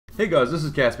Hey guys, this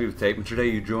is KSP-AVC, and today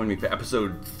you join me for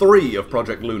episode 3 of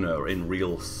Project Lunar in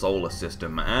Real Solar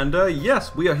System. And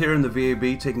yes, we are here in the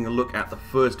VAB taking a look at the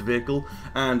first vehicle.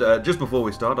 And just before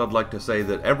we start, I'd like to say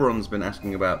that everyone's been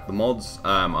asking about the mods.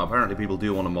 Apparently people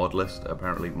do want a mod list.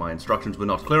 Apparently my instructions were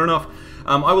not clear enough.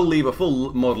 I will leave a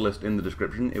full mod list in the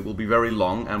description. It will be very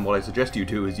long, and what I suggest you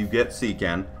do is you get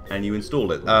CCAN and you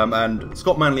install it. And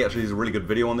Scott Manley actually has a really good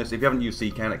video on this. If you haven't used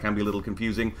CCAN, it can be a little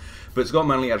confusing, but Scott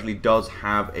Manley actually does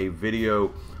have a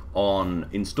video on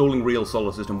installing Real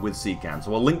Solar System with CCAN,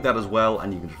 so I'll link that as well,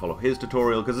 and you can just follow his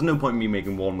tutorial, because there's no point in me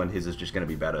making one when his is just going to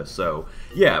be better. So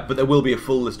yeah, but there will be a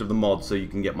full list of the mods, so you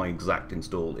can get my exact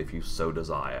install if you so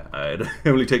desire. It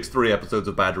only takes 3 episodes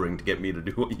of badgering to get me to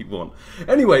do what you want.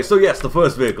 Anyway, so yes, the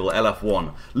first vehicle,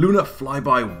 LF1, Lunar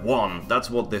Flyby 1, that's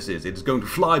what this is. It's going to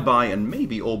fly by and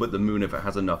maybe orbit the moon if it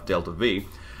has enough delta V.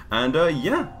 And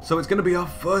yeah, so it's going to be our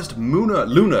first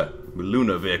lunar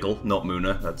vehicle, not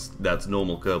Mooner. That's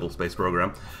normal Kerbal space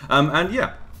program. And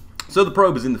yeah, so the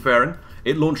probe is in the fairing.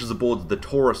 It launches aboard the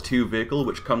Taurus 2 vehicle,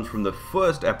 which comes from the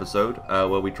first episode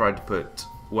where it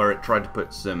tried to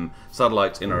put some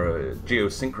satellites in a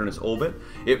geosynchronous orbit.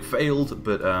 It failed,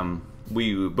 but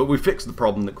we fixed the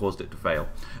problem that caused it to fail.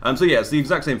 So yeah, it's the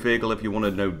exact same vehicle. If you want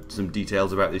to know some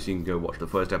details about this, you can go watch the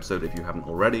first episode if you haven't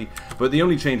already. But the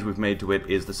only change we've made to it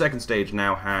is the second stage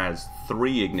now has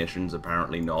 3 ignitions,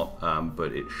 apparently not,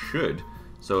 but it should.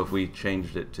 So if we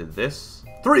changed it to this,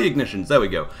 3 ignitions, there we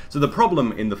go. So the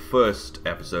problem in the first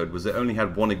episode was it only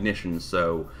had 1 ignition,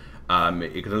 so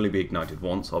it could only be ignited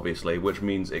once, obviously, which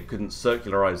means it couldn't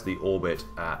circularize the orbit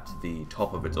at the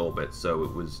top of its orbit, so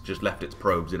it was just left its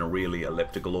probes in a really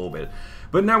elliptical orbit.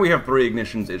 But now we have 3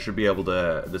 ignitions, it should be able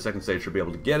to, the second stage should be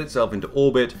able to get itself into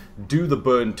orbit, do the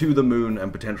burn to the moon,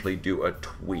 and potentially do a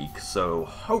tweak. So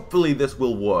hopefully this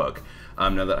will work,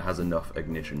 now that it has enough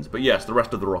ignitions. But yes, the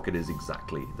rest of the rocket is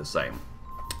exactly the same.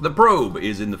 The probe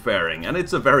is in the fairing, and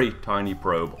it's a very tiny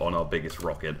probe on our biggest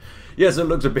rocket. Yes, it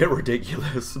looks a bit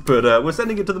ridiculous, but we're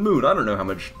sending it to the moon. I don't know how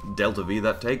much delta V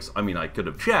that takes. I mean, I could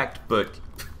have checked, but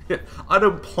I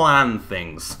don't plan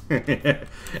things.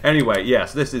 Anyway,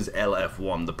 yes, this is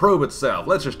LF1, the probe itself.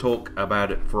 Let's just talk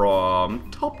about it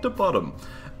from top to bottom.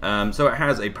 So it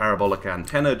has a parabolic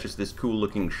antenna, just this cool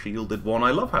looking shielded one. I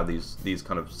love how these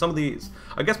kind of, some of these,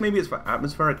 I guess maybe it's for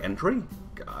atmospheric entry?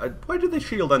 Why do they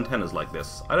shield antennas like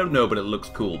this? I don't know, but it looks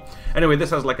cool. Anyway,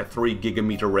 this has like a 3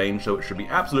 gigameter range, so it should be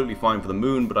absolutely fine for the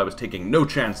moon, but I was taking no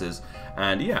chances.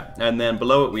 And yeah, and then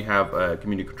below it we have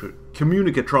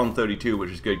Communicatron 32, which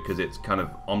is good because it's kind of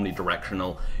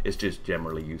omnidirectional. It's just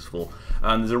generally useful.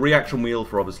 There's a reaction wheel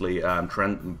for obviously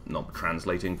not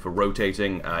translating, for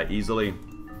rotating easily.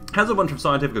 Has a bunch of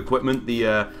scientific equipment.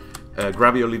 The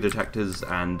gravioli detectors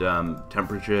and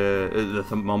temperature, the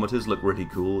thermometers look really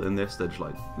cool in this. They're just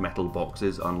like metal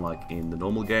boxes, unlike in the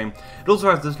normal game. It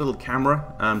also has this little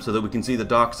camera, so that we can see the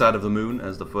dark side of the moon,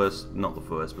 as the first, not the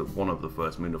first, but one of the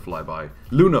first lunar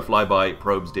flyby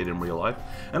probes did in real life.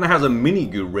 And it has a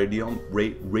mini-goo radiometer,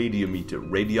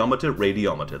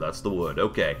 that's the word,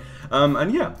 okay.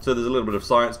 And yeah, so there's a little bit of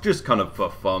science, just kind of for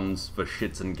funs, for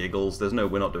shits and giggles.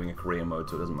 We're not doing a career mode,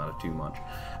 so it doesn't matter too much.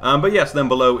 But yes, then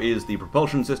below is the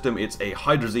propulsion system. It's a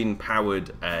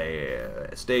hydrazine-powered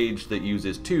stage that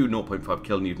uses 2 0.5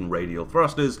 kilonewton radial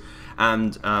thrusters,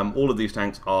 and all of these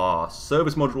tanks are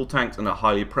service module tanks and are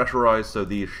highly pressurized, so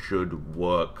these should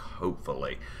work,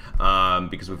 hopefully,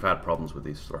 because we've had problems with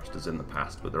these thrusters in the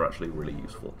past, but they're actually really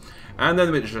useful. And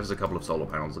then it just has a couple of solar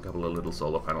panels, a couple of little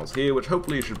solar panels here, which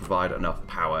hopefully should provide enough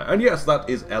power. And yes, that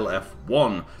is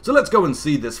LF1. So let's go and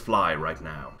see this fly right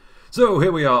now. So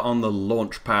here we are on the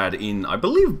launch pad in, I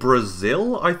believe,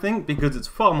 Brazil, I think, because it's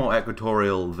far more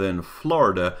equatorial than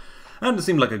Florida, and it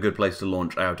seemed like a good place to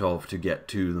launch out of to get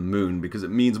to the moon, because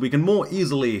it means we can more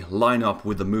easily line up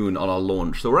with the moon on our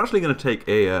launch. So we're actually going to take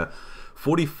a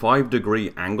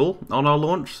 45-degree angle on our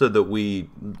launch, so that we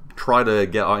try to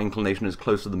get our inclination as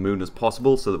close to the moon as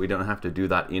possible, so that we don't have to do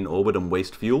that in orbit and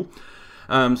waste fuel.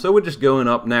 So we're just going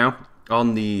up now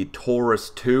on the Taurus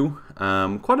 2,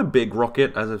 quite a big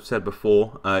rocket, as I've said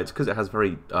before. It's because it has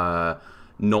very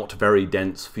not very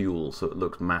dense fuel, so it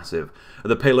looks massive.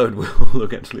 The payload will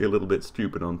look actually a little bit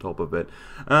stupid on top of it.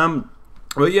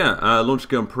 But yeah, launch is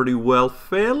going pretty well,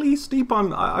 fairly steep.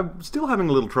 I'm still having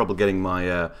a little trouble getting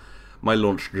my my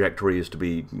launch trajectories to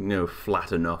be,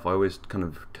 flat enough. I always kind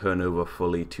of turn over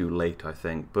fully too late, I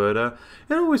think. But it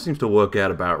always seems to work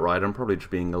out about right. I'm probably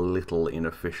just being a little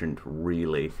inefficient,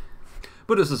 really.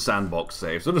 But it's a sandbox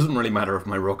save, so it doesn't really matter if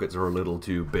my rockets are a little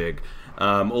too big.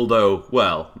 Although,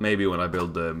 well, maybe when I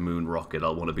build the moon rocket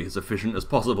I'll want to be as efficient as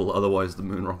possible, otherwise the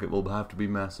moon rocket will have to be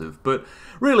massive. But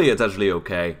really it's actually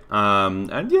okay.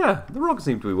 And yeah, the rockets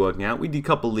seem to be working out. We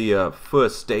decouple the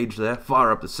first stage there,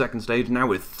 fire up the second stage, now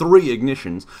with 3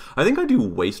 ignitions. I think I do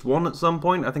waste one at some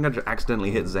point. I think I just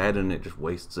accidentally hit Z and it just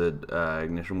wastes an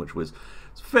ignition, which was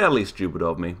fairly stupid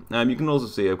of me. You can also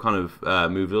see I've kind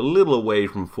of moved a little away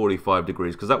from 45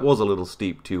 degrees, because that was a little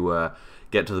steep to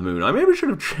get to the moon. I maybe should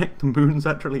have checked the moon's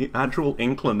actual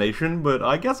inclination, but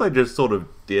I guess I just sort of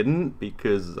didn't,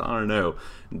 because, I don't know,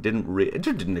 it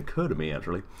just didn't occur to me,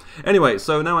 actually. Anyway,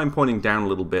 so now I'm pointing down a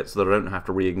little bit so that I don't have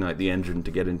to reignite the engine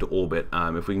to get into orbit.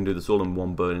 If we can do this all in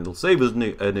one burn, it'll save us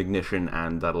an ignition,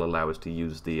 and that'll allow us to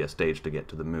use the stage to get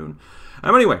to the moon.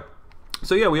 Anyway,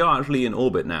 so yeah, we are actually in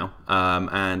orbit now,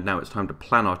 and now it's time to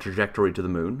plan our trajectory to the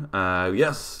moon.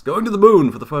 Yes, going to the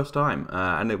moon for the first time,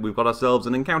 and we've got ourselves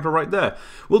an encounter right there.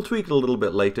 We'll tweak it a little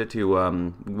bit later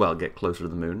to, well, get closer to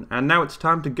the moon, and now it's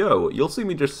time to go. You'll see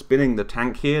me just spinning the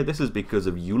tank here. This is because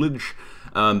of ullage.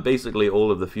 Basically, all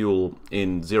of the fuel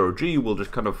in 0G will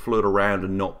just kind of float around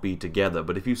and not be together,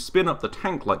 but if you spin up the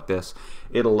tank like this,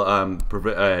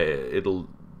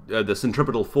 the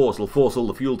centripetal force will force all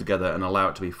the fuel together and allow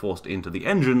it to be forced into the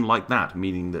engine like that,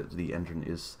 meaning that the engine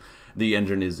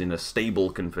is in a stable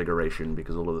configuration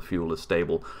because all of the fuel is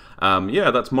stable. Yeah,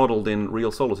 that's modeled in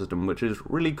real solar system, which is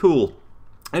really cool.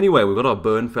 Anyway, we've got our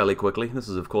burn fairly quickly. This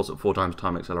is, of course, at 4 times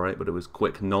time accelerate, but it was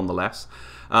quick nonetheless.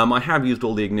 I have used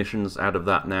all the ignitions out of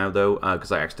that now, though,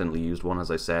 because I accidentally used one, as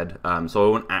I said. So I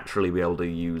won't actually be able to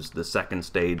use the second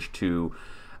stage to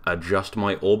adjust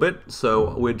my orbit.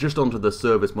 So we're just onto the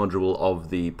service module of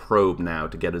the probe now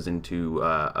to get us into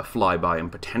a flyby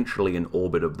and potentially an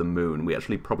orbit of the moon. We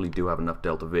actually probably do have enough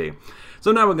delta V.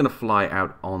 So now we're going to fly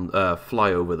out on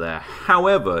fly over there.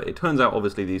 However, it turns out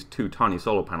obviously these 2 tiny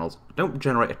solar panels don't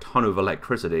generate a ton of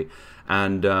electricity,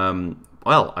 and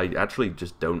well, I actually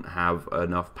just don't have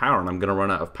enough power, and I'm going to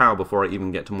run out of power before I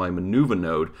even get to my maneuver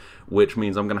node, which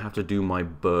means I'm going to have to do my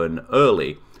burn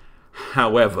early.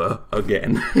 However,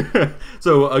 again, the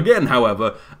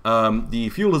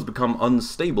fuel has become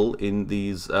unstable in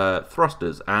these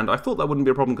thrusters, and I thought that wouldn't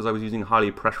be a problem because I was using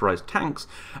highly pressurized tanks.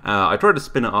 I tried to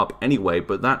spin it up anyway,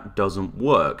 but that doesn't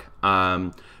work.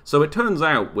 So it turns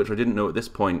out, which I didn't know at this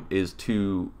point, is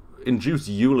to induce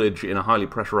ullage in a highly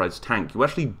pressurized tank, you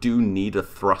actually do need a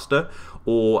thruster,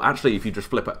 or actually if you just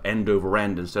flip it end over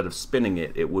end instead of spinning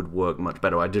it, it would work much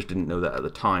better. I just didn't know that at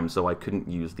the time, so I couldn't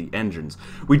use the engines.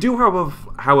 We do,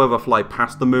 however, fly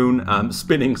past the moon,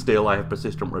 spinning still. I have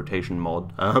persistent rotation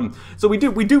mod. So we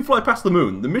do fly past the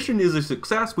moon. The mission is a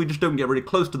success, we just don't get really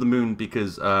close to the moon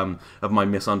because of my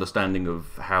misunderstanding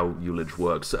of how ullage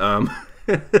works.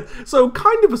 So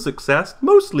kind of a success,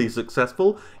 mostly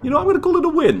successful. You know, I'm going to call it a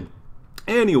win.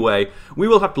 Anyway, we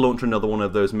will have to launch another one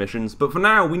of those missions, but for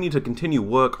now we need to continue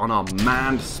work on our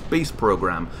manned space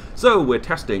program. So we're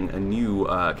testing a new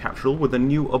capsule with a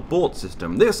new abort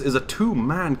system. This is a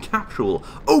 2-man capsule.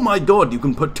 Oh my god, you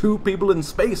can put 2 people in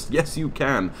space! Yes, you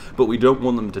can, but we don't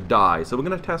want them to die, so we're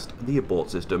going to test the abort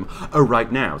system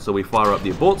right now. So we fire up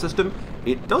the abort system.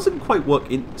 It doesn't quite work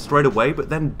straight away, but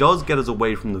then does get us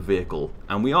away from the vehicle,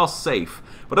 and we are safe.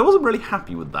 But I wasn't really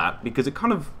happy with that, because it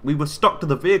we were stuck to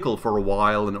the vehicle for a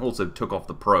while, and it also took off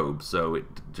the probe, so it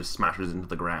just smashes into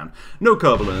the ground. No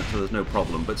Kerbal in it, so there's no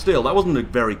problem, but still, that wasn't a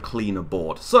very clean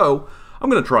abort. So I'm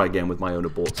going to try again with my own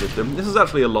abort system. This is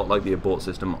actually a lot like the abort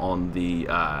system on the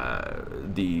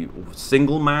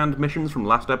single-manned missions from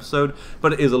last episode,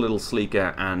 but it is a little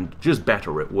sleeker and just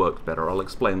better. It works better. I'll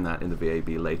explain that in the VAB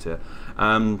later.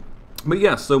 But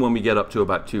yes, so when we get up to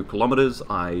about 2 kilometers,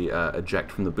 I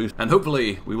eject from the boost, and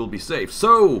hopefully we will be safe.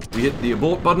 So we hit the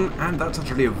abort button, and that's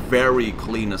actually a very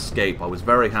clean escape. I was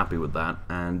very happy with that,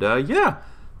 and yeah,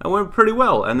 that went pretty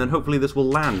well. And then hopefully this will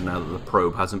land now that the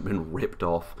probe hasn't been ripped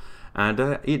off, and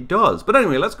it does. But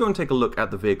anyway, let's go and take a look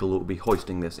at the vehicle that will be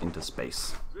hoisting this into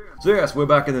space. So yes, we're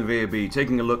back in the VAB,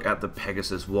 taking a look at the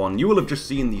Pegasus 1. You will have just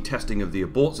seen the testing of the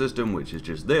abort system, which is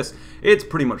just this. It's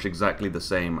pretty much exactly the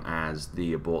same as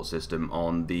the abort system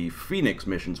on the Phoenix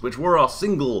missions, which were our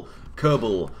single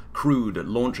Kerbal crewed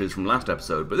launches from last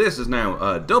episode. But this is now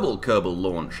a double Kerbal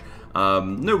launch,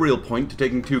 No real point to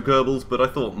taking 2 Kerbals, but I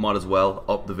thought might as well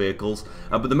up the vehicles.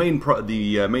 But the main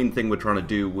thing we're trying to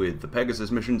do with the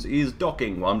Pegasus missions is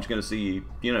docking. Well, I'm just going to see,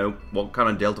 you know, what kind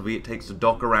of Delta V it takes to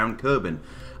dock around Kerbin.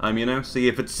 You know, see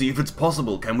if it's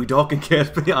possible. Can we dock in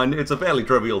KSP? I know it's a fairly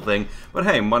trivial thing, but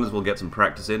hey, might as well get some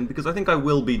practice in, because I think I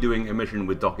will be doing a mission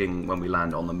with docking when we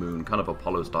land on the moon, kind of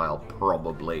Apollo style,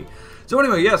 probably. So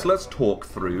anyway, yes, let's talk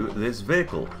through this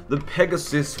vehicle, the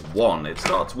Pegasus 1. It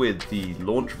starts with the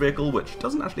launch vehicle, which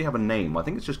doesn't actually have a name. I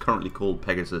think it's just currently called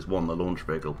Pegasus 1, the launch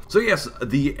vehicle. So yes,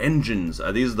 the engines.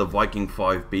 These are the Viking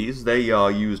 5Bs. They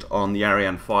are used on the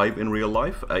Ariane 5 in real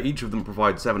life. Each of them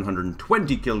provides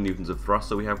 720 kilonewtons of thrust,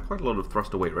 so we have quite a lot of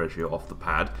thrust-to-weight ratio off the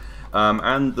pad.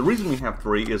 And the reason we have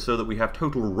 3 is so that we have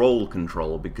total roll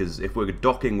control, because if we're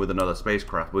docking with another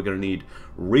spacecraft, we're going to need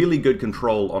really good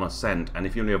control on ascent, and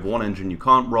if you only have 1 engine, you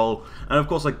can't roll. And of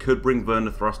course I could bring Wernher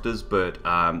thrusters, but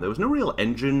there was no real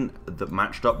engine that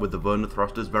matched up with the Wernher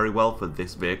thrusters very well for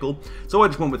this vehicle, so I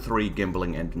just went with 3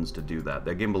 gimbaling engines to do that.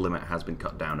 Their gimbal limit has been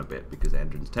cut down a bit, because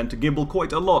engines tend to gimbal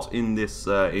quite a lot in this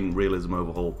in Realism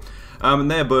Overhaul. And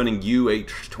they're burning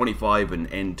UH25 and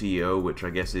NTO, which I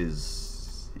guess is...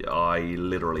 I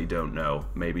literally don't know.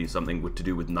 Maybe something to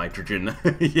do with nitrogen.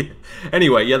 Yeah.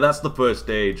 Anyway, yeah, that's the first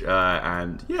stage,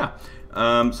 and yeah.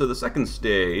 So the second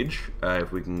stage,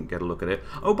 if we can get a look at it.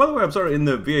 Oh, by the way, I'm sorry, in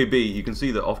the VAB, you can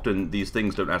see that often these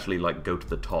things don't actually, like, go to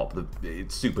the top.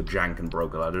 It's super jank and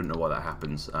broken. I don't know why that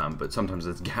happens, but sometimes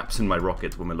there's gaps in my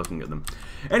rockets when we're looking at them.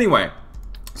 Anyway.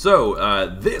 So,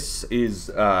 this is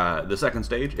the second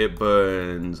stage. It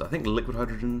burns, I think, liquid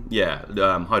hydrogen? Yeah,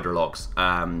 hydrolox,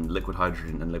 liquid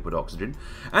hydrogen and liquid oxygen.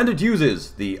 And it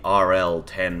uses the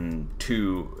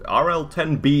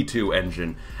RL-10B2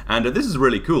 engine. And this is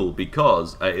really cool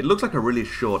because it looks like a really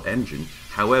short engine.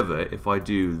 However, if I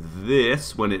do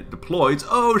this when it deploys,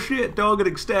 oh shit, dog, it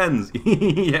extends.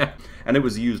 Yeah. And it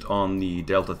was used on the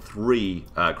Delta III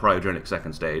cryogenic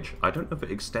second stage. I don't know if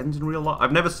it extends in real life.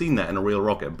 I've never seen that in a real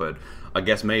rocket, but I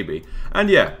guess maybe. And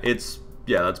yeah,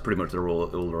 that's pretty much all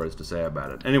there is to say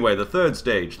about it. Anyway, the third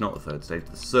stage, not the third stage,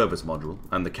 the service module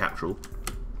and the capsule.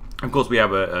 Of course, we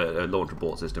have a launch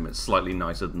abort system. It's slightly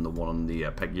nicer than the one on the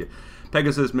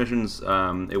Pegasus missions.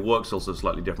 It works also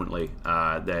slightly differently.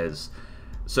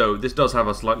 So this does have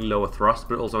a slightly lower thrust,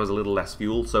 but it also has a little less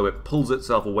fuel, so it pulls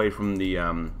itself away from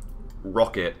the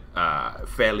rocket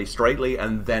fairly straightly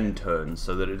and then turns,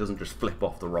 so that it doesn't just flip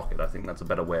off the rocket. I think that's a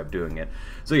better way of doing it.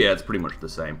 So yeah, it's pretty much the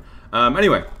same.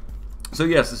 Anyway, so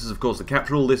yes, this is of course the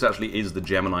capsule. This actually is the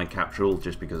Gemini capsule,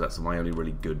 just because that's my only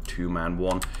really good 2-man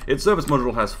one. Its service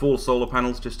module has 4 solar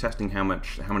panels, just testing how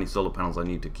many solar panels I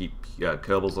need to keep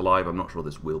Kerbals alive. I'm not sure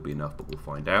this will be enough, but we'll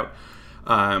find out.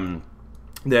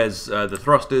 There's the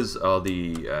thrusters are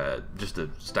the just the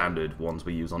standard ones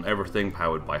we use on everything,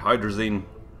 powered by hydrazine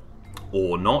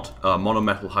or not,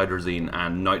 monometal hydrazine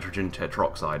and nitrogen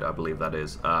tetroxide, I believe that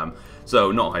is.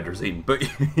 So not hydrazine, but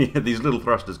these little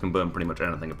thrusters can burn pretty much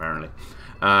anything apparently.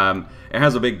 It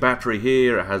has a big battery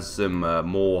here. It has some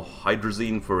more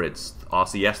hydrazine for its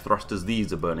RCS thrusters.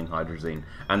 These are burning hydrazine,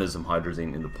 and there's some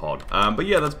hydrazine in the pod. But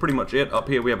yeah, that's pretty much it. Up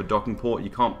here we have a docking port. You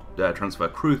can't transfer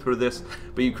crew through this,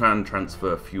 but you can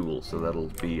transfer fuel, so that'll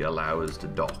allow us to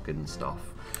dock and stuff.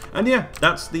 And yeah,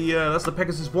 that's the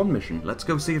Pegasus 1 mission. Let's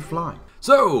go see it fly.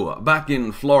 So, back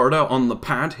in Florida on the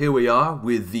pad, here we are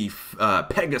with the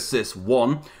Pegasus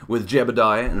 1, with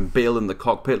Jebediah and Bill in the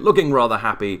cockpit, looking rather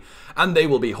happy, and they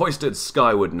will be hoisted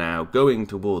skyward now, going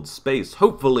towards space,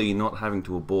 hopefully not having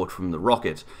to abort from the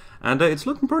rocket. And it's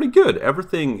looking pretty good.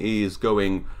 Everything is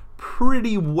going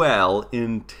pretty well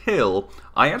until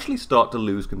I actually start to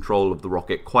lose control of the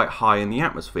rocket quite high in the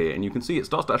atmosphere, and you can see it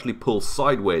starts to actually pull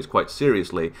sideways quite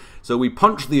seriously. So we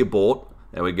punch the abort,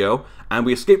 there we go, and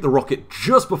we escape the rocket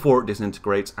just before it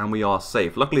disintegrates, and we are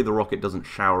safe. Luckily the rocket doesn't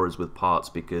shower us with parts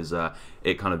because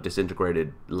it kind of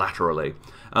disintegrated laterally.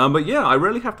 But yeah, I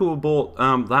rarely have to abort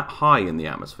that high in the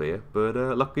atmosphere, but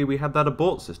luckily we had that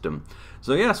abort system.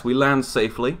 So yes, we land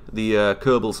safely. The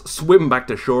Kerbals swim back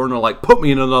to shore and are like, put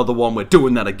me in another one, we're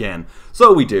doing that again.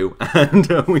 So we do, and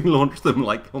we launch them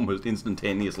like almost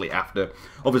instantaneously after.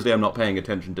 Obviously I'm not paying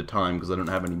attention to time because I don't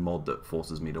have any mod that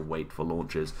forces me to wait for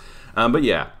launches. But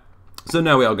yeah. So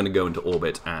now we are going to go into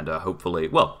orbit and hopefully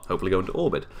go into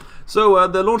orbit. So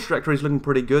the launch trajectory is looking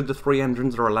pretty good. The 3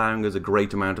 engines are allowing us a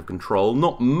great amount of control.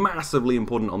 Not massively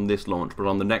important on this launch, but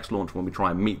on the next launch when we try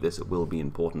and meet this, it will be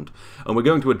important. And we're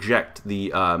going to eject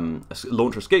the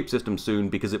launch escape system soon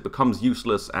because it becomes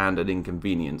useless and an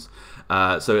inconvenience.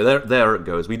 So there it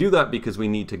goes. We do that because we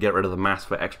need to get rid of the mass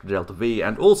for extra delta V,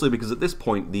 and also because at this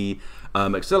point the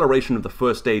acceleration of the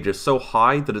first stage is so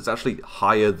high that it's actually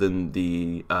higher than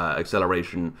the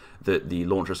acceleration that the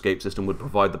launch escape system would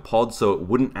provide the pod, so it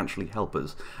wouldn't actually help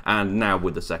us. And now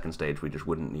with the second stage, we just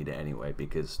wouldn't need it anyway,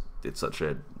 because it's such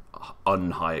a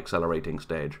unhigh accelerating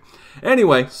stage.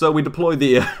 Anyway, so we deploy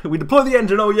the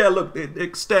engine. Oh yeah, look, it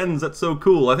extends. That's so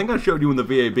cool. I think I showed you in the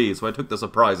VAB, so I took the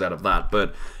surprise out of that.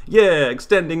 But yeah,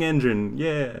 extending engine.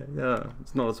 Yeah,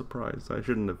 it's not a surprise. I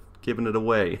shouldn't have given it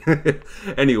away.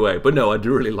 Anyway, but no, I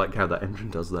do really like how that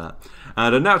engine does that.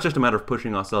 And now it's just a matter of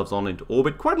pushing ourselves on into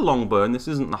orbit. Quite a long burn. This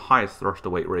isn't the highest thrust to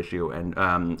weight ratio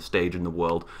and stage in the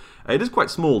world. It is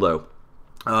quite small though.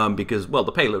 Because, well,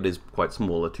 the payload is quite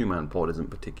small. A two-man pod isn't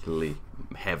particularly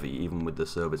heavy, even with the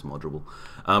service module.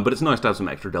 But it's nice to have some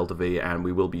extra delta V, and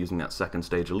we will be using that second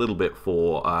stage a little bit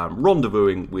for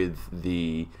rendezvousing with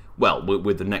the, well,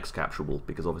 with the next capturable,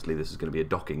 because obviously this is going to be a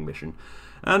docking mission.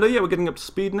 And yeah, we're getting up to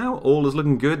speed now. All is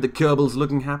looking good. The Kerbal's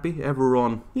looking happy.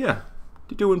 Everyone, yeah,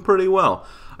 doing pretty well.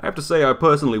 I have to say, I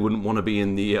personally wouldn't want to be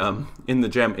in the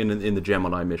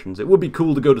Gemini missions. It would be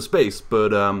cool to go to space, but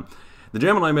the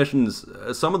Gemini missions,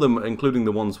 some of them, including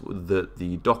the ones that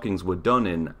the dockings were done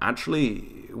in,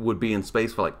 actually would be in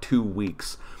space for like 2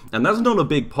 weeks. And that's not a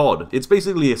big pod. It's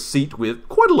basically a seat with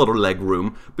quite a lot of leg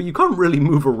room, but you can't really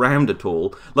move around at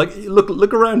all. Like,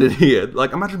 look around in here.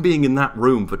 Like, imagine being in that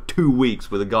room for 2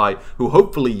 weeks with a guy who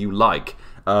hopefully you like.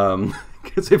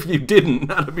 Because if you didn't,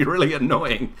 that would be really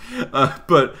annoying.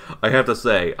 But I have to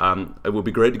say, it would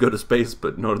be great to go to space,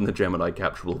 but not in the Gemini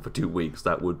capsule for 2 weeks.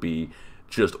 That would be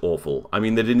just awful. I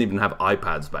mean, they didn't even have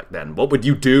iPads back then. What would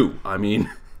you do? I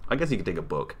mean, I guess you could take a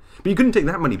book. But you couldn't take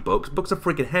that many books. Books are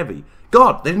freaking heavy.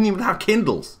 God, they didn't even have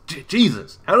Kindles.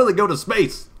 Jesus, how do they go to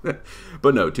space?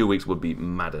 But no, 2 weeks would be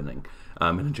maddening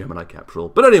in a Gemini capsule.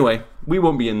 But anyway, we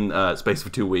won't be in space for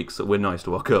 2 weeks, so we're nice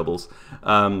to our Kerbals.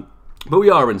 But we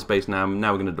are in space now.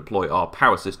 Now we're going to deploy our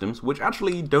power systems, which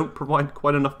actually don't provide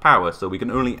quite enough power, so we can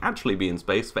only actually be in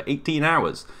space for 18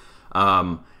 hours.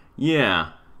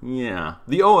 Yeah,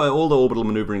 all the orbital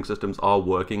maneuvering systems are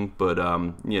working, but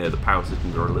yeah, the power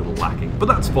systems are a little lacking. But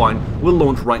that's fine. We'll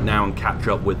launch right now and catch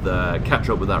up with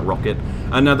that rocket.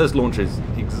 And now this launch is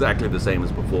exactly the same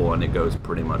as before, and it goes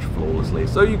pretty much flawlessly.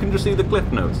 So you can just see the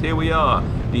cliff notes. Here we are,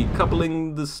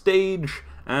 decoupling the stage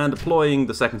and deploying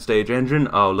the second stage engine.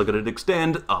 Oh, look at it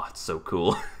extend. Oh, it's so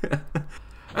cool.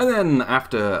 And then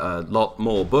after a lot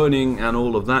more burning and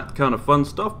all of that kind of fun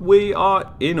stuff, we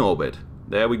are in orbit.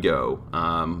 There we go,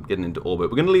 getting into orbit.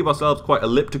 We're going to leave ourselves quite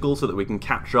elliptical so that we can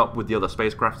catch up with the other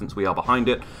spacecraft since we are behind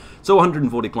it. So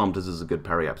 140 kilometers is a good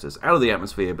periapsis out of the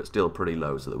atmosphere, but still pretty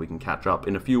low so that we can catch up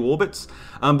in a few orbits.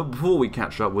 But before we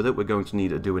catch up with it, we're going to need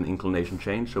to do an inclination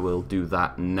change, so we'll do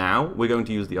that now. We're going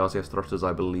to use the RCS thrusters,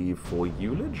 I believe, for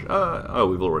ullage. Oh,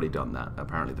 we've already done that.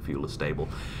 Apparently the fuel is stable.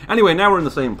 Anyway, now we're in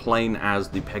the same plane as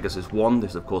the Pegasus 1,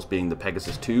 this of course being the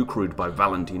Pegasus 2, crewed by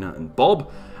Valentina and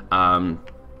Bob.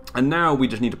 And now we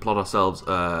just need to plot ourselves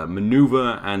a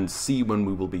maneuver and see when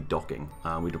we will be docking.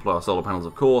 We deploy our solar panels,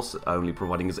 of course, only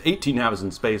providing us 18 hours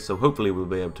in space, so hopefully we'll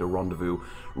be able to rendezvous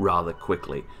rather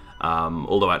quickly.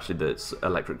 Although actually the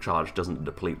electric charge doesn't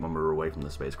deplete when we're away from the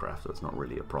spacecraft, so it's not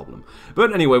really a problem.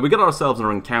 But anyway, we got ourselves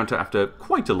an encounter after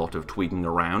quite a lot of tweaking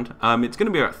around. It's going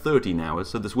to be about 13 hours,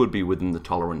 so this would be within the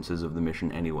tolerances of the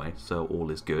mission anyway, so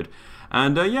all is good.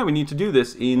 And yeah, we need to do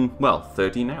this in, well,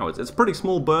 13 hours. It's a pretty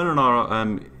small burn, and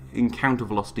our encounter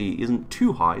velocity isn't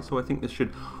too high, so I think this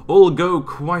should all go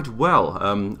quite well.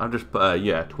 I'm just,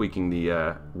 yeah, tweaking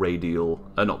the radial,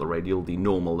 not the radial, the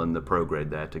normal and the prograde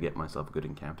there to get myself a good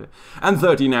encounter. And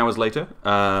 13 hours later,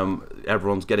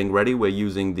 everyone's getting ready. We're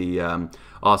using the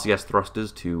RCS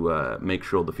thrusters to make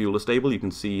sure the fuel is stable. You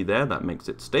can see there, that makes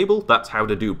it stable. That's how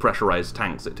to do pressurized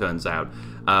tanks, it turns out.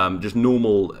 Just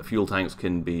normal fuel tanks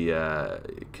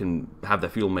can have their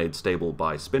fuel made stable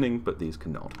by spinning, but these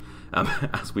cannot.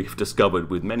 As we've discovered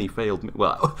with many failed,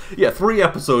 well, yeah, 3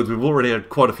 episodes, we've already had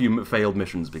quite a few failed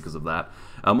missions because of that.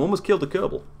 Almost killed a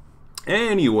Kerbal.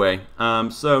 Anyway,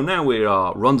 so now we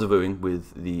are rendezvousing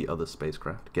with the other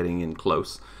spacecraft, getting in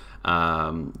close.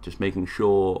 Just making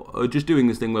sure, just doing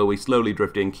this thing where we slowly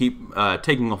drift in, keep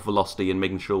taking off velocity and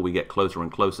making sure we get closer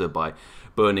and closer by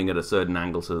burning at a certain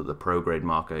angle so that the prograde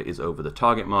marker is over the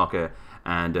target marker,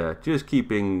 and just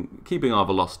keeping our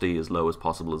velocity as low as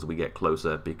possible as we get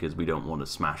closer, because we don't want to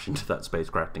smash into that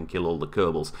spacecraft and kill all the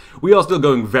Kerbals. We are still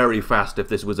going very fast if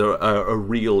this was a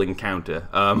real encounter,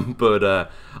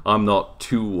 but I'm not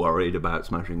too worried about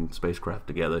smashing spacecraft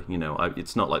together. You know,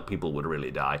 it's not like people would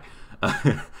really die.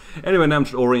 Anyway, now I'm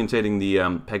just orientating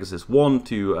the Pegasus 1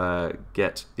 to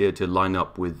get it to line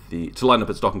up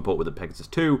its docking port with the Pegasus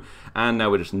 2, and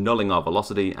now we're just nulling our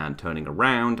velocity and turning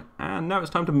around, and now it's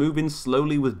time to move in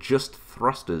slowly with just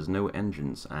thrusters, no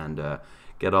engines, and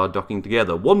get our docking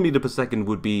together. 1 meter per second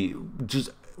would be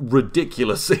just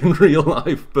ridiculous in real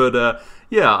life, but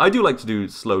yeah, I do like to do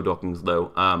slow dockings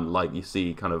though. Like you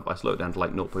see, kind of, I slow it down to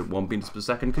like 0.1 meters per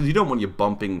second, because you don't want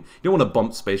to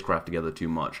bump spacecraft together too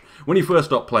much. When you first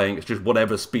start playing, it's just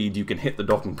whatever speed you can hit the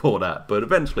docking port at, but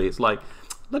eventually it's like,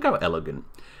 look how elegant.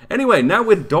 Anyway, now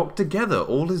we're docked together,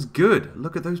 all is good.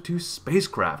 Look at those two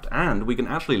spacecraft, and we can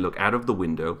actually look out of the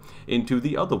window into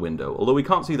the other window, although we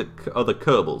can't see the other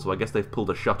Kerbal, so I guess they've pulled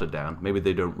a shutter down. Maybe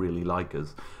they don't really like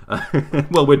us.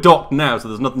 Well, we're docked now, so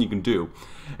there's nothing you can do.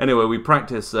 Anyway, we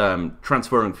practice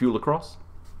transferring fuel across,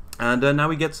 and now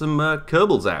we get some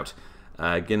Kerbals out.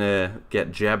 Gonna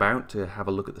get Jeb out to have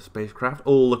a look at the spacecraft.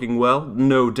 All looking well,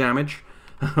 no damage.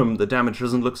 The damage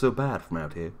doesn't look so bad from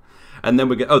out here. And then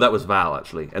we get, oh, that was Val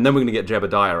actually. And then we're going to get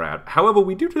Jebediah out. However,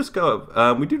 we do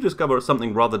discover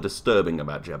something rather disturbing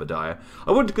about Jebediah.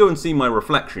 I went to go and see my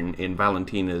reflection in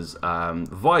Valentina's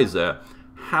visor.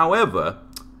 However,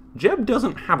 Jeb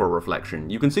doesn't have a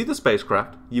reflection. You can see the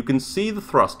spacecraft, you can see the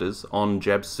thrusters on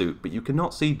Jeb's suit, but you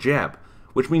cannot see Jeb,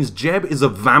 which means Jeb is a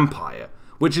vampire,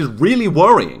 which is really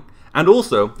worrying. And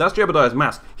also, that's Jebediah's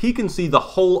mask. He can see the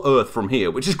whole Earth from here,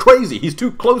 which is crazy. He's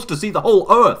too close to see the whole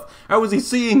Earth. How is he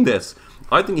seeing this?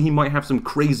 I think he might have some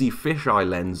crazy fisheye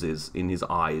lenses in his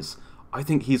eyes. I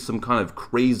think he's some kind of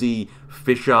crazy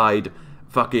fish-eyed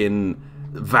fucking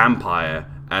vampire,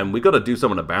 and we got to do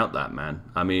something about that, man.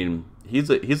 I mean, he's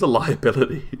a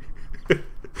liability.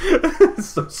 It's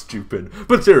so stupid.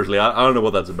 But seriously, I don't know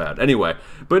what that's about. Anyway,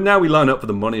 but now we line up for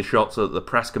the money shot so that the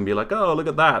press can be like, oh, look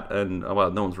at that. And, well,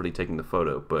 no one's really taking the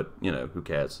photo, but, you know, who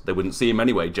cares? They wouldn't see him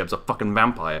anyway. Jeb's a fucking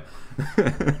vampire.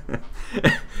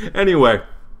 Anyway,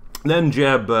 then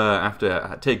Jeb,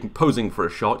 after posing for a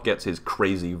shot, gets his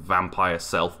crazy vampire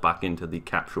self back into the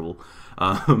capsule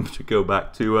to go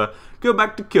back to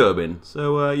Kerbin.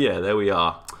 So, yeah, there we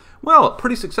are. Well,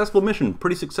 pretty successful mission,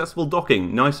 pretty successful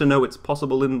docking. Nice to know it's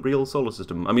possible in real solar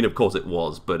system. I mean, of course it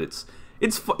was, but it's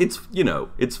you know,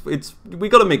 we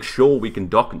got to make sure we can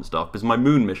dock and stuff, because my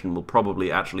moon mission will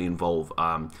probably actually involve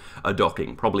a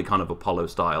docking, probably kind of Apollo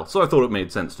style. So I thought it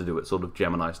made sense to do it sort of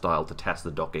Gemini style to test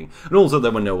the docking. And also there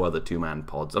were no other two-man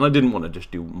pods, and I didn't want to just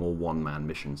do more one-man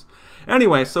missions.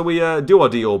 Anyway, so we do our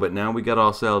deorbit now. We get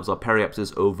ourselves our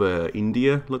periapsis over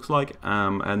India, looks like,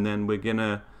 and then we're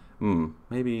gonna.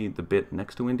 Maybe the bit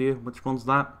next to India? Which one's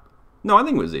that? No, I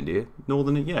think it was India.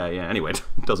 Northern, yeah, anyway, it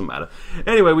doesn't matter.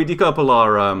 Anyway, we decouple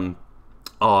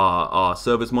our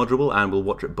service module, and we'll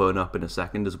watch it burn up in a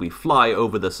second as we fly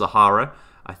over the Sahara.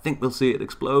 I think we'll see it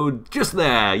explode just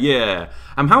there, yeah.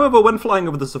 However, when flying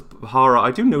over the Sahara, I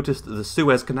do notice that the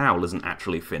Suez Canal isn't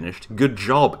actually finished. Good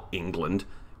job, England.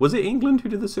 Was it England who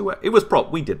did the Suez? It was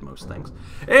we did most things.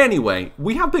 Anyway,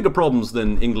 we have bigger problems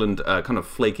than England kind of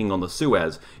flaking on the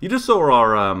Suez. You just saw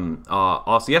our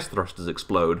RCS thrusters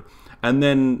explode, and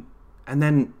then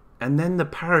the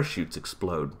parachutes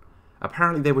explode.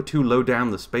 Apparently they were too low down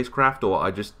the spacecraft, or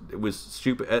it was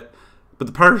stupid. But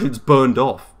the parachutes burned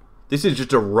off. This is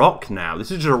just a rock now. This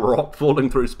is just a rock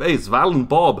falling through space. Val and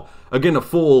Bob are gonna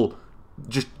fall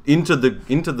just into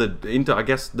I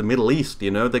guess the Middle East.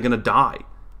 You know, they're gonna die.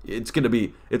 It's gonna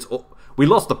be, we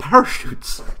lost the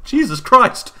parachutes. Jesus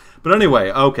Christ. But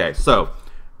anyway, okay, so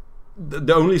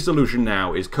the only solution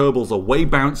now is Kerbals are way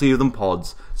bouncier than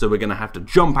pods, so we're gonna have to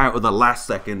jump out at the last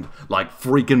second like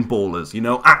freaking ballers, you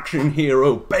know, action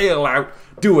hero, bail out,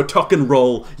 do a tuck and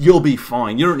roll, you'll be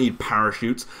fine, you don't need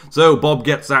parachutes. So Bob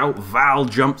gets out, Val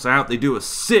jumps out, they do a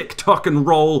sick tuck and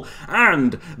roll,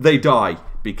 and they die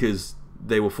because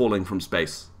they were falling from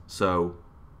space. So,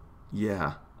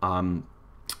 yeah,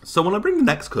 so when I bring the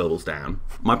next Kerbals down,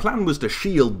 my plan was to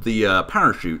shield the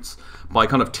parachutes by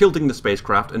kind of tilting the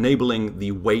spacecraft, enabling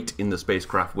the weight in the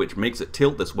spacecraft, which makes it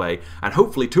tilt this way, and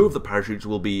hopefully two of the parachutes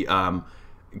will be kind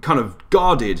of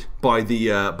guarded by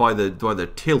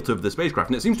the tilt of the spacecraft.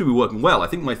 And it seems to be working well. I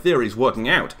think my theory is working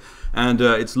out, and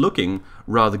it's looking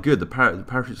rather good. The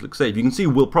parachutes look safe. You can see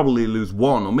we'll probably lose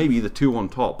one, or maybe the two on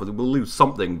top, but we'll lose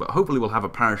something. But hopefully we'll have a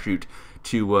parachute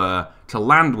to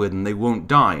land with, and they won't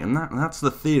die. And that's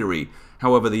the theory.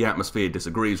 However, the atmosphere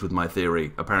disagrees with my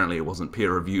theory. Apparently it wasn't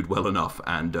peer-reviewed well enough,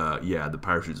 and yeah, the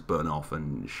parachutes burn off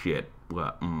and shit.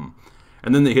 And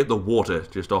then they hit the water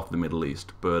just off the Middle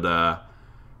East. But,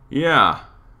 yeah,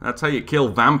 that's how you kill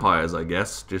vampires, I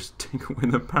guess. Just take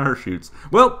away the parachutes.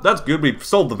 Well, that's good. We've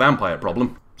solved the vampire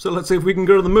problem. So let's see if we can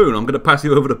go to the moon. I'm going to pass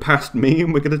you over to past me,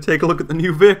 and we're going to take a look at the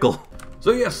new vehicle.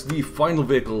 So yes, the final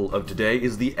vehicle of today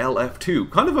is the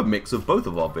LF2. Kind of a mix of both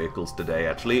of our vehicles today,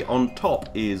 actually. On top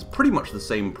is pretty much the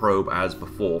same probe as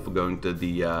before for going to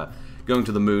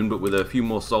the moon, but with a few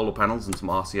more solar panels and some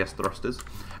RCS thrusters.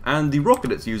 And the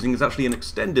rocket it's using is actually an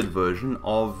extended version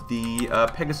of the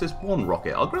Pegasus 1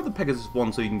 rocket. I'll grab the Pegasus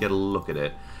 1 so you can get a look at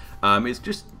it. It's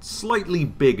just slightly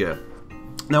bigger.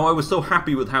 Now, I was so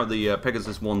happy with how the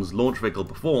Pegasus 1's launch vehicle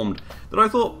performed that I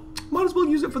thought, might as well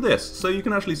use it for this. So you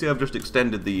can actually see I've just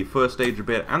extended the first stage a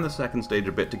bit and the second stage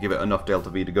a bit to give it enough delta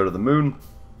V to go to the moon.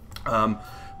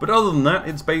 But other than that,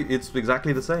 it's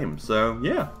exactly the same. So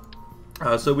yeah.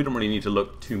 So we don't really need to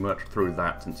look too much through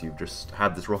that since you've just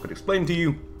had this rocket explained to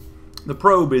you. The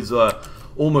probe is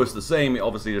almost the same. It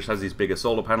obviously just has these bigger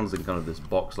solar panels in kind of this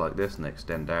box like this, and they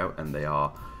extend out, and they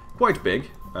are quite big,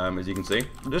 as you can see.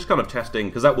 I'm just kind of testing,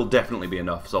 because that will definitely be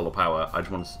enough solar power. I just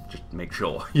want to just make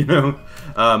sure, you know?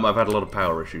 I've had a lot of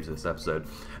power issues this episode.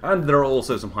 And there are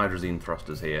also some hydrazine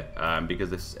thrusters here,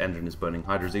 because this engine is burning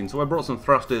hydrazine. So I brought some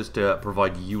thrusters to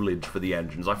provide ullage for the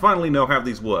engines. I finally know how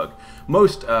these work.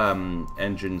 Most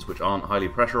engines which aren't highly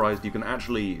pressurized, you can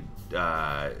actually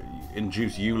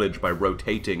induce ullage by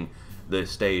rotating the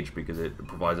stage because it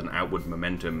provides an outward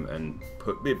momentum and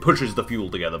it pushes the fuel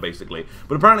together, basically.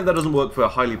 But apparently that doesn't work for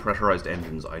highly pressurized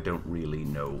engines. I don't really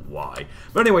know why.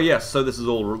 But anyway, yes, so this is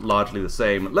all largely the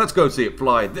same. Let's go see it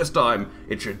fly. This time,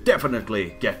 it should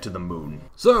definitely get to the moon.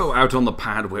 So, out on the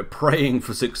pad, we're praying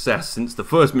for success since the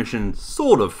first mission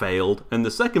sort of failed, and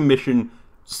the second mission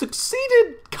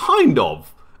succeeded, kind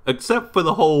of. Except for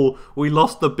the whole, we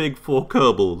lost the big 4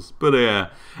 Kerbals. But yeah.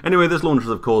 Anyway, this launch is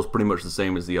of course pretty much the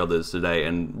same as the others today,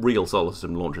 and real solar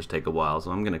system launches take a while,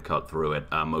 so I'm going to cut through it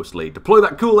mostly. Deploy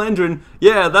that cool engine!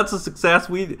 Yeah, that's a success.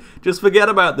 We just forget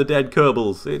about the dead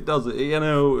Kerbals. It does, you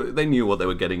know, they knew what they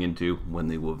were getting into when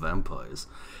they were vampires.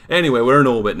 Anyway, we're in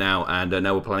orbit now, and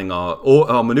now we're planning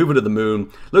our maneuver to the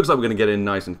moon. Looks like we're going to get in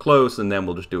nice and close, and then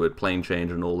we'll just do a plane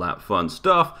change and all that fun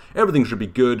stuff. Everything should be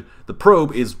good. The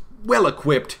probe is well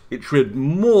equipped. It should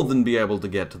more than be able to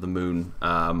get to the moon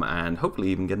and hopefully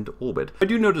even get into orbit. I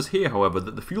do notice here, however,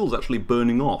 that the fuel's actually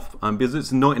burning off because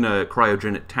it's not in a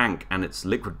cryogenic tank and it's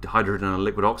liquid hydrogen and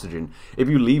liquid oxygen. If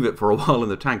you leave it for a while in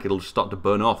the tank, it'll just start to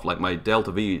burn off. Like my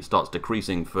delta V starts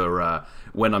decreasing for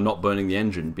when I'm not burning the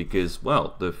engine because,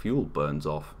 well, the fuel burns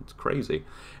off. It's crazy.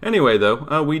 Anyway,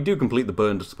 though, we do complete the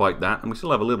burn despite that, and we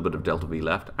still have a little bit of delta V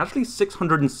left. Actually,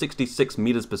 666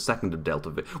 meters per second of delta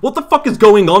V. What the fuck is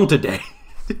going on today?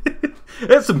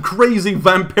 There's some crazy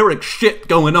vampiric shit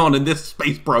going on in this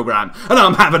space program, and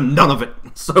I'm having none of it.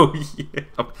 So,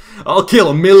 yeah, I'll kill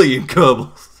a million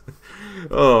Kerbals.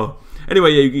 Oh.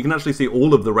 Anyway, yeah, you can actually see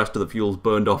all of the rest of the fuels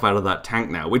burned off out of that tank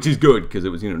now, which is good, because it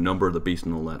was, you know, number of the beast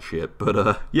and all that shit.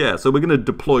 But, yeah, so we're going to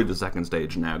deploy the second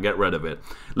stage now, get rid of it,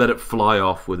 let it fly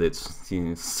off with its, you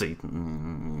know, seat.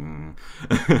 And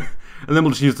then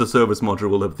we'll just use the service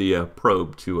module of the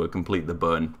probe to complete the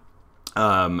burn.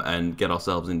 And get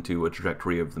ourselves into a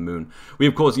trajectory of the moon. We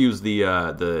of course use the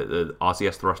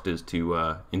RCS thrusters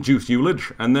to induce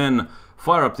ullage, and then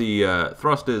fire up the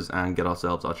thrusters and get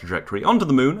ourselves our trajectory onto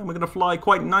the moon, and we're going to fly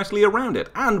quite nicely around it,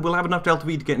 and we'll have enough delta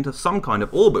V to get into some kind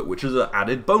of orbit, which is an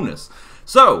added bonus.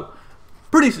 So,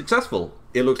 pretty successful.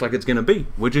 It looks like it's going to be,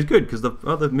 which is good, because the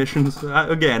other missions,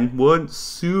 again, weren't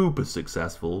super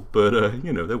successful, but,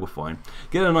 you know, they were fine.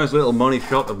 Get a nice little money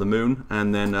shot of the moon,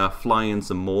 and then fly in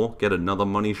some more, get another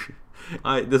money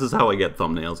this is how I get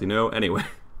thumbnails, you know? Anyway.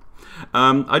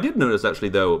 I did notice, actually,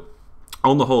 though,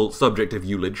 on the whole subject of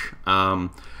ullage,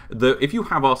 if you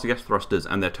have RCS thrusters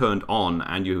and they're turned on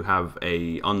and you have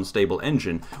a unstable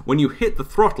engine, when you hit the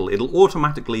throttle, it'll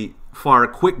automatically fire a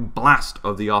quick blast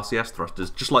of the RCS thrusters,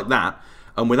 just like that,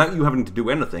 and without you having to do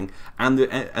anything, and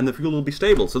the fuel will be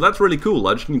stable. So that's really cool.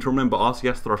 I just need to remember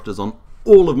RCS thrusters on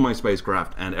all of my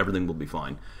spacecraft, and everything will be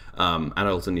fine. And I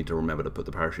also need to remember to put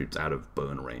the parachutes out of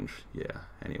burn range. Yeah,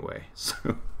 anyway,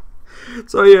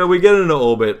 so yeah, we get into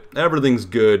orbit, everything's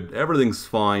good, everything's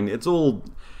fine,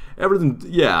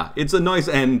 yeah, it's a nice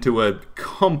end to a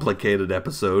complicated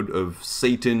episode of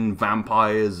Satan,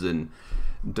 vampires, and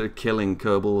killing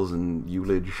Kerbals and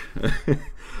Ullage.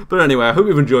 But anyway, I hope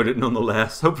you've enjoyed it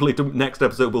nonetheless. Hopefully next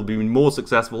episode will be more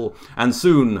successful, and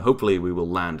soon, hopefully, we will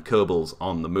land Kerbals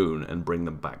on the moon and bring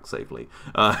them back safely.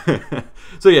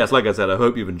 So yes, like I said, I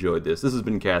hope you've enjoyed this. This has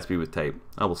been KSP with Tape.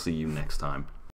 I will see you next time.